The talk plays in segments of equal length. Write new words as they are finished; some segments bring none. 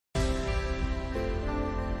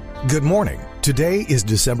Good morning. Today is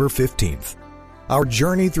December 15th. Our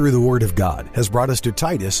journey through the Word of God has brought us to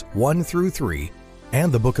Titus 1 through 3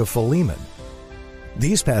 and the book of Philemon.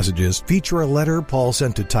 These passages feature a letter Paul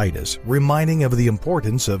sent to Titus reminding of the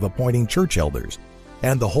importance of appointing church elders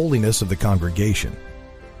and the holiness of the congregation.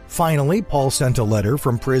 Finally, Paul sent a letter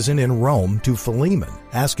from prison in Rome to Philemon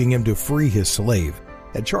asking him to free his slave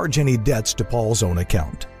and charge any debts to Paul's own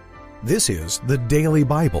account. This is the Daily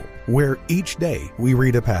Bible, where each day we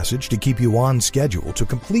read a passage to keep you on schedule to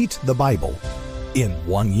complete the Bible in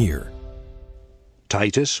 1 year.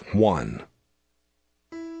 Titus 1.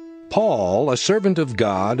 Paul, a servant of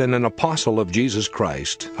God and an apostle of Jesus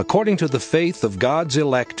Christ, according to the faith of God's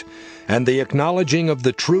elect and the acknowledging of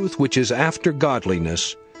the truth which is after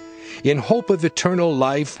godliness, in hope of eternal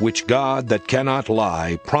life which God that cannot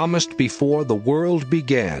lie promised before the world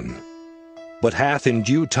began, but hath in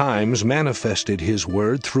due times manifested his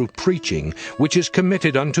word through preaching, which is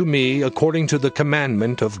committed unto me according to the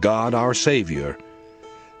commandment of God our Saviour.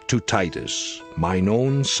 To Titus, mine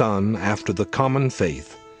own son after the common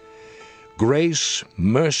faith, grace,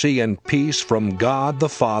 mercy, and peace from God the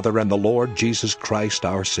Father and the Lord Jesus Christ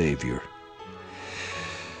our Saviour.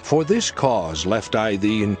 For this cause left I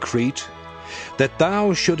thee in Crete, that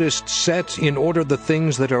thou shouldest set in order the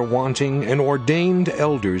things that are wanting, and ordained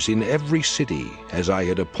elders in every city, as I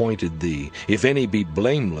had appointed thee, if any be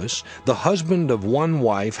blameless, the husband of one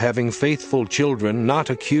wife, having faithful children, not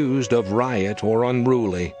accused of riot or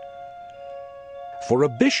unruly. For a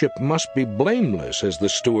bishop must be blameless as the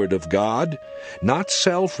steward of God, not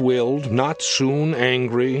self-willed, not soon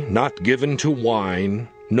angry, not given to wine,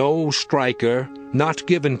 no striker, not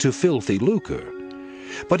given to filthy lucre,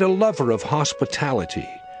 but a lover of hospitality,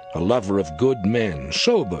 a lover of good men,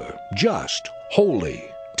 sober, just, holy,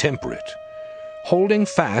 temperate, holding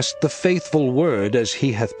fast the faithful word as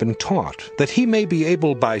he hath been taught, that he may be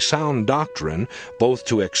able by sound doctrine both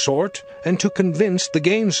to exhort and to convince the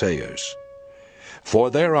gainsayers. For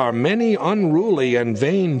there are many unruly and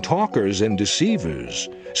vain talkers and deceivers,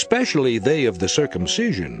 especially they of the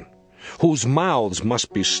circumcision, whose mouths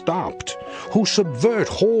must be stopped, who subvert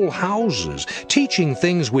whole houses, teaching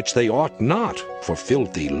things which they ought not, for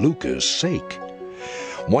filthy lucre's sake.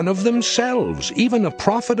 One of themselves, even a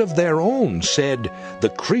prophet of their own, said, The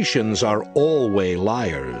Cretians are alway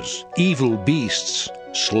liars, evil beasts,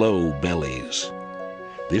 slow bellies.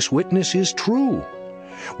 This witness is true.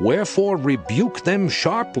 Wherefore rebuke them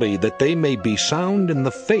sharply, that they may be sound in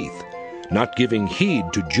the faith, not giving heed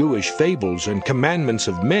to Jewish fables and commandments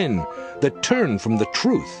of men that turn from the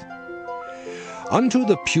truth. Unto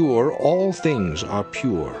the pure all things are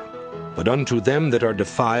pure, but unto them that are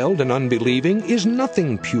defiled and unbelieving is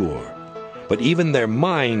nothing pure, but even their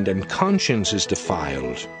mind and conscience is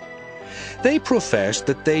defiled. They profess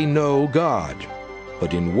that they know God,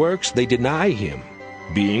 but in works they deny him,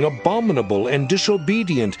 being abominable and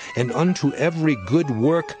disobedient, and unto every good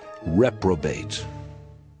work reprobate.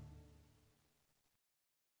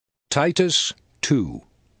 Titus 2.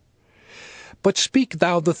 But speak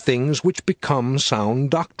thou the things which become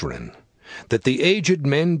sound doctrine, that the aged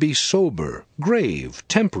men be sober, grave,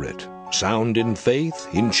 temperate, sound in faith,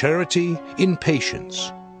 in charity, in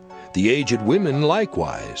patience. The aged women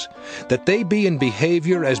likewise, that they be in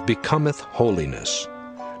behavior as becometh holiness,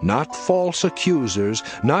 not false accusers,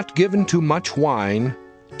 not given to much wine,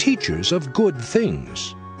 teachers of good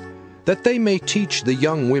things, that they may teach the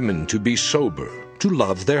young women to be sober, to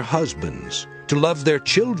love their husbands, to love their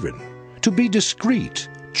children, to be discreet,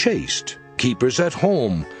 chaste, keepers at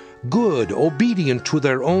home, good, obedient to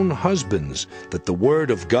their own husbands, that the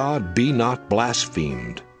word of God be not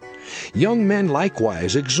blasphemed. Young men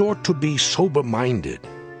likewise exhort to be sober-minded,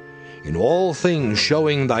 in all things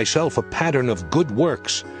showing thyself a pattern of good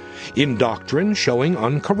works, in doctrine showing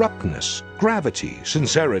uncorruptness, gravity,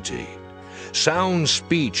 sincerity, sound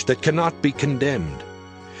speech that cannot be condemned,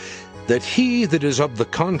 that he that is of the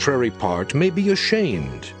contrary part may be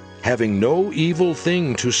ashamed, having no evil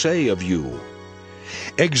thing to say of you.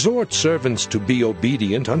 Exhort servants to be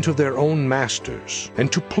obedient unto their own masters,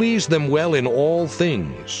 and to please them well in all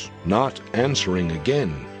things, not answering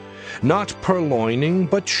again, not purloining,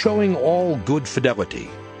 but showing all good fidelity,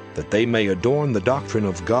 that they may adorn the doctrine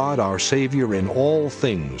of God our Saviour in all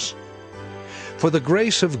things. For the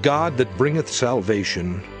grace of God that bringeth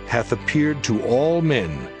salvation hath appeared to all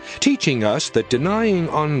men, teaching us that denying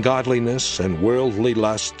ungodliness and worldly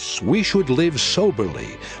lusts, we should live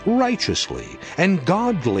soberly, righteously, and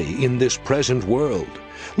godly in this present world,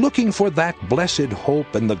 looking for that blessed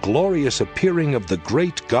hope and the glorious appearing of the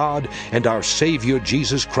great God and our Saviour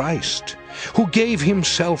Jesus Christ, who gave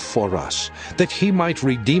himself for us, that he might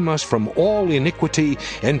redeem us from all iniquity,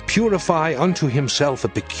 and purify unto himself a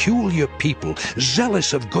peculiar people,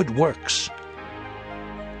 zealous of good works.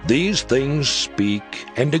 These things speak,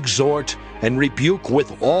 and exhort, and rebuke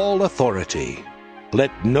with all authority.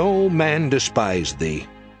 Let no man despise thee.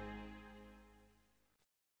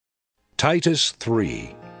 Titus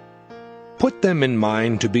 3. Put them in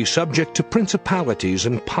mind to be subject to principalities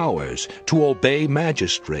and powers, to obey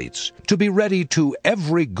magistrates, to be ready to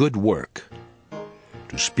every good work,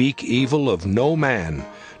 to speak evil of no man,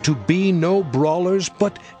 to be no brawlers,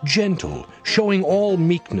 but gentle, showing all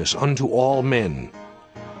meekness unto all men.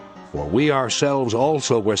 For we ourselves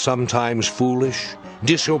also were sometimes foolish,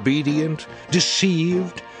 disobedient,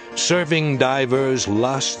 deceived, serving divers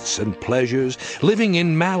lusts and pleasures, living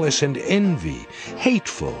in malice and envy,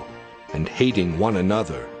 hateful, and hating one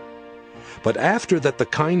another. But after that the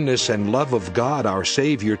kindness and love of God our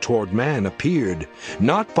Saviour toward man appeared,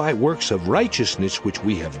 not by works of righteousness which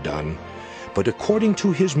we have done, but according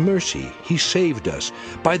to his mercy he saved us,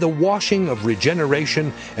 by the washing of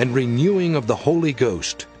regeneration and renewing of the Holy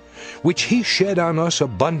Ghost, which he shed on us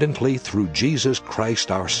abundantly through Jesus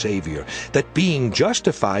Christ our Saviour, that being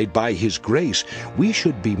justified by his grace, we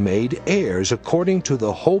should be made heirs according to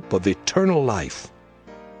the hope of eternal life.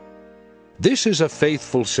 This is a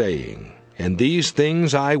faithful saying, and these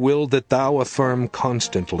things I will that thou affirm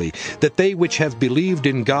constantly, that they which have believed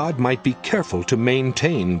in God might be careful to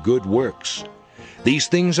maintain good works. These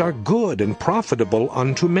things are good and profitable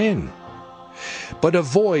unto men. But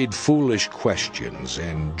avoid foolish questions,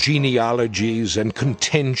 and genealogies, and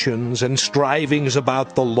contentions, and strivings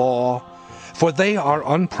about the law, for they are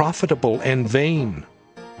unprofitable and vain.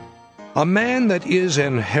 A man that is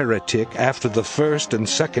an heretic after the first and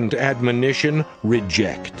second admonition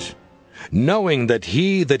reject, knowing that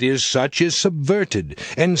he that is such is subverted,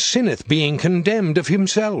 and sinneth, being condemned of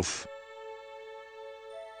himself.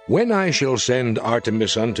 When I shall send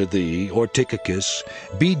Artemis unto thee, or Tychicus,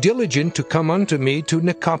 be diligent to come unto me to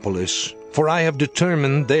Nicopolis, for I have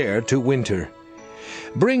determined there to winter.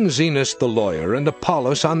 Bring Zenas the lawyer and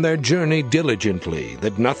Apollos on their journey diligently,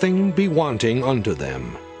 that nothing be wanting unto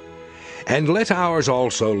them. And let ours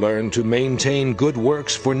also learn to maintain good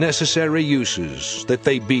works for necessary uses, that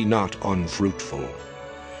they be not unfruitful.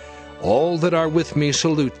 All that are with me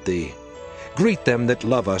salute thee. Greet them that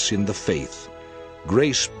love us in the faith.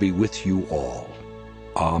 Grace be with you all.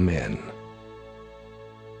 Amen.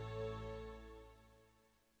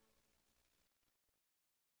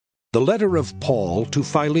 The letter of Paul to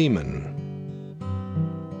Philemon.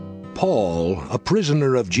 Paul, a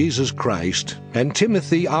prisoner of Jesus Christ, and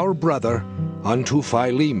Timothy our brother, unto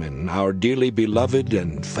Philemon, our dearly beloved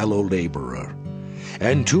and fellow laborer,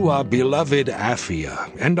 and to our beloved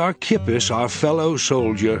Apphia, and Archippus our fellow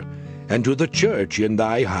soldier, and to the church in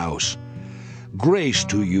thy house. Grace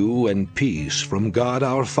to you and peace from God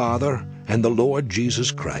our Father and the Lord Jesus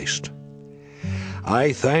Christ.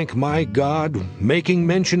 I thank my God, making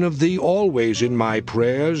mention of thee always in my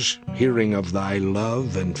prayers, hearing of thy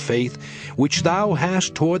love and faith, which thou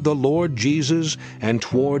hast toward the Lord Jesus and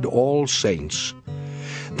toward all saints,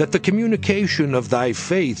 that the communication of thy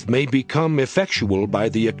faith may become effectual by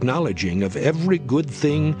the acknowledging of every good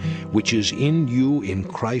thing which is in you in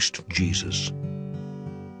Christ Jesus.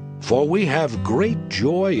 For we have great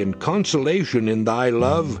joy and consolation in thy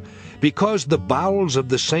love, because the bowels of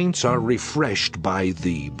the saints are refreshed by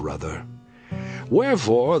thee, brother.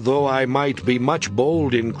 Wherefore, though I might be much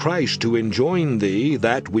bold in Christ to enjoin thee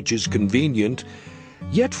that which is convenient,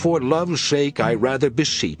 yet for love's sake I rather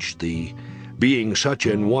beseech thee, being such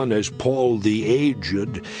an one as Paul the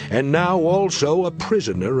aged, and now also a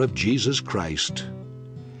prisoner of Jesus Christ.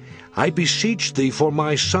 I beseech thee for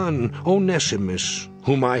my son Onesimus,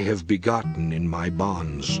 whom I have begotten in my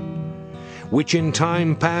bonds, which in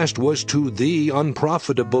time past was to thee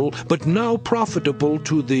unprofitable, but now profitable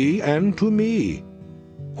to thee and to me,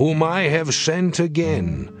 whom I have sent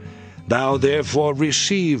again. Thou therefore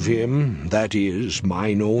receive him, that is,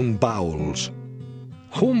 mine own bowels,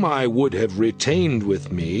 whom I would have retained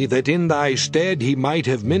with me, that in thy stead he might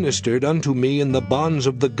have ministered unto me in the bonds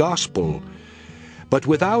of the gospel. But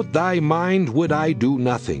without thy mind would I do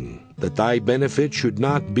nothing, that thy benefit should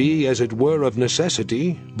not be as it were of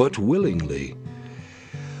necessity, but willingly.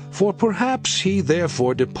 For perhaps he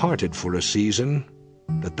therefore departed for a season,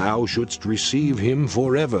 that thou shouldst receive him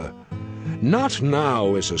forever, not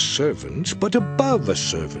now as a servant, but above a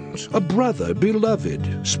servant, a brother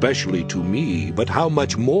beloved, specially to me, but how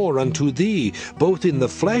much more unto thee, both in the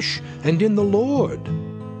flesh and in the Lord.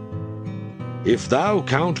 If thou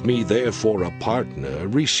count me therefore a partner,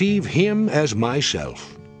 receive him as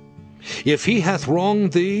myself. If he hath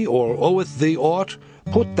wronged thee, or oweth thee aught,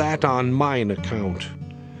 put that on mine account.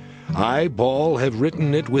 I, Paul, have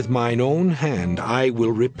written it with mine own hand, I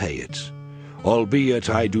will repay it. Albeit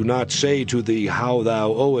I do not say to thee how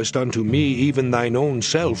thou owest unto me even thine own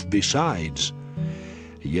self besides.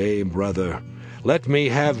 Yea, brother, let me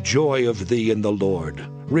have joy of thee in the Lord.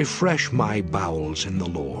 Refresh my bowels in the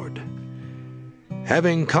Lord.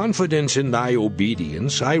 Having confidence in thy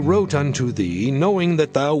obedience, I wrote unto thee, knowing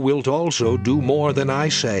that thou wilt also do more than I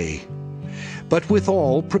say. But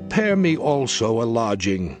withal prepare me also a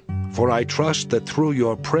lodging, for I trust that through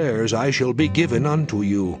your prayers I shall be given unto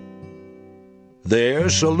you. There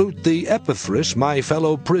salute thee Epaphras, my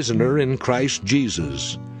fellow prisoner in Christ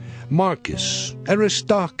Jesus, Marcus,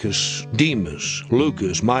 Aristarchus, Demas,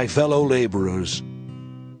 Lucas, my fellow laborers.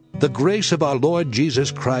 The grace of our Lord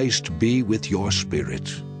Jesus Christ be with your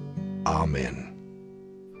spirit. Amen.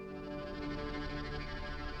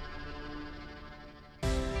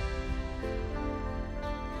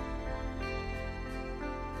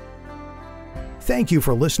 Thank you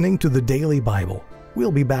for listening to the Daily Bible.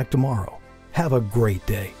 We'll be back tomorrow. Have a great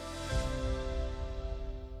day.